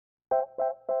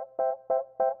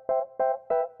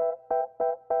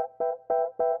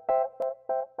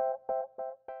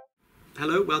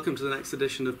Hello, welcome to the next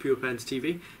edition of Pure Pens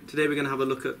TV. Today we're going to have a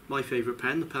look at my favourite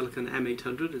pen, the Pelikan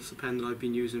M800. It's a pen that I've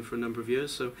been using for a number of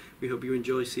years, so we hope you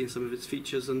enjoy seeing some of its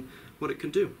features and what it can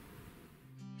do.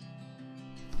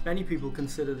 Many people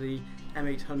consider the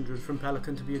M800 from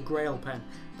Pelikan to be a grail pen,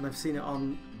 and I've seen it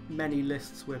on many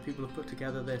lists where people have put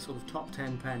together their sort of top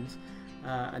 10 pens,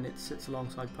 and it sits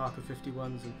alongside Parker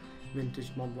 51s and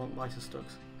vintage Montblanc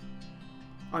Meisterstücks.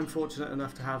 I'm fortunate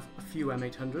enough to have a few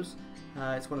M800s.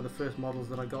 It's one of the first models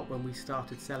that I got when we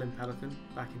started selling Pelikan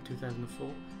back in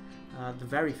 2004. The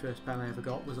very first pen I ever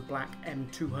got was a black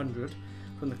M200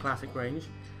 from the classic range,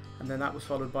 and then that was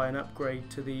followed by an upgrade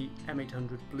to the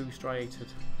M800 blue striated.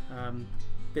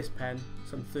 This pen,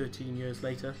 some 13 years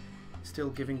later, is still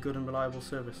giving good and reliable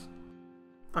service.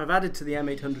 I've added to the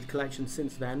M800 collection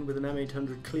since then with an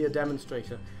M800 clear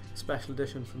demonstrator, a special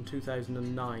edition from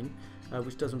 2009,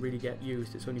 which doesn't really get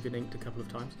used, it's only been inked a couple of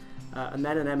times, and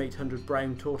then an M800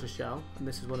 brown tortoiseshell, and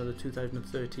this is one of the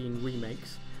 2013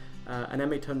 remakes, an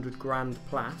M800 Grand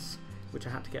Place, which I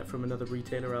had to get from another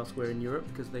retailer elsewhere in Europe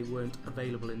because they weren't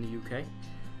available in the UK,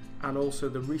 and also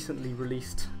the recently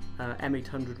released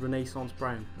M800 Renaissance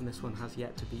Brown, and this one has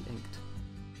yet to be inked.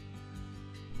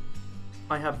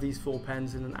 I have these four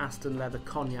pens in an Aston leather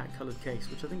cognac coloured case,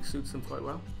 which I think suits them quite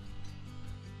well.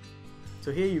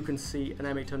 So here you can see an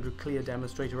M800 clear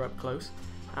demonstrator up close,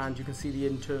 and you can see the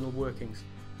internal workings.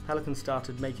 Pelikan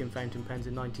started making fountain pens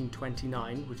in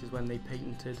 1929, which is when they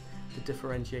patented the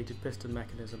differentiated piston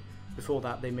mechanism. Before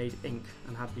that they made ink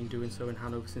and had been doing so in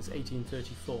Hanover since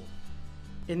 1834.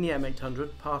 In the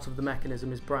M800, part of the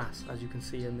mechanism is brass, as you can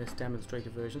see in this demonstrator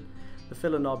version. The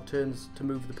filler knob turns to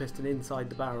move the piston inside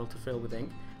the barrel to fill with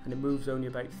ink, and it moves only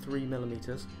about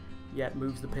 3mm, yet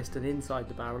moves the piston inside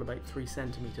the barrel about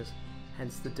 3cm,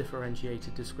 hence the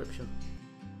differentiated description.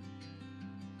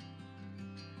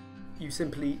 You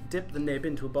simply dip the nib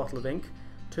into a bottle of ink,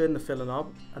 turn the filler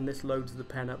knob, and this loads the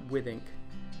pen up with ink.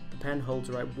 The pen holds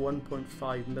around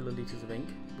 1.5ml of ink,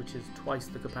 which is twice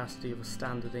the capacity of a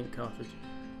standard ink cartridge,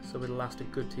 so it'll last a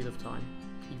good deal of time,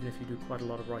 even if you do quite a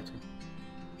lot of writing.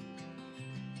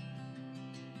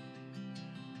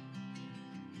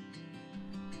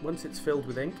 Once it's filled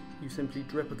with ink, you simply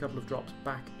drip a couple of drops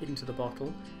back into the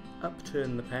bottle,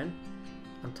 upturn the pen,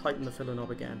 and tighten the filler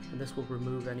knob again, and this will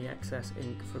remove any excess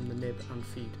ink from the nib and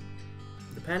feed.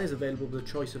 The pen is available with a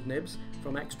choice of nibs,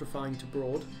 from extra fine to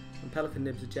broad, and Pelikan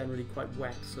nibs are generally quite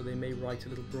wet, so they may write a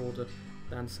little broader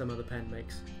than some other pen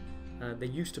makes. They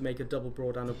used to make a double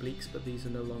broad and obliques, but these are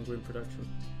no longer in production.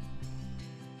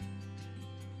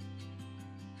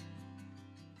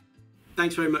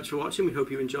 Thanks very much for watching, we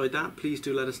hope you enjoyed that. Please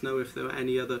do let us know if there are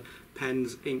any other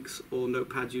pens, inks or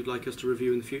notepads you'd like us to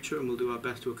review in the future, and we'll do our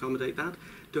best to accommodate that.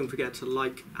 Don't forget to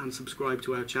like and subscribe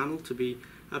to our channel to be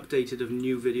updated of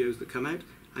new videos that come out,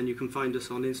 and you can find us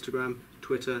on Instagram,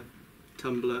 Twitter,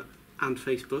 Tumblr and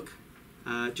Facebook.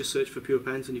 Just search for Pure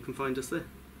Pens and you can find us there.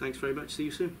 Thanks very much, see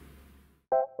you soon.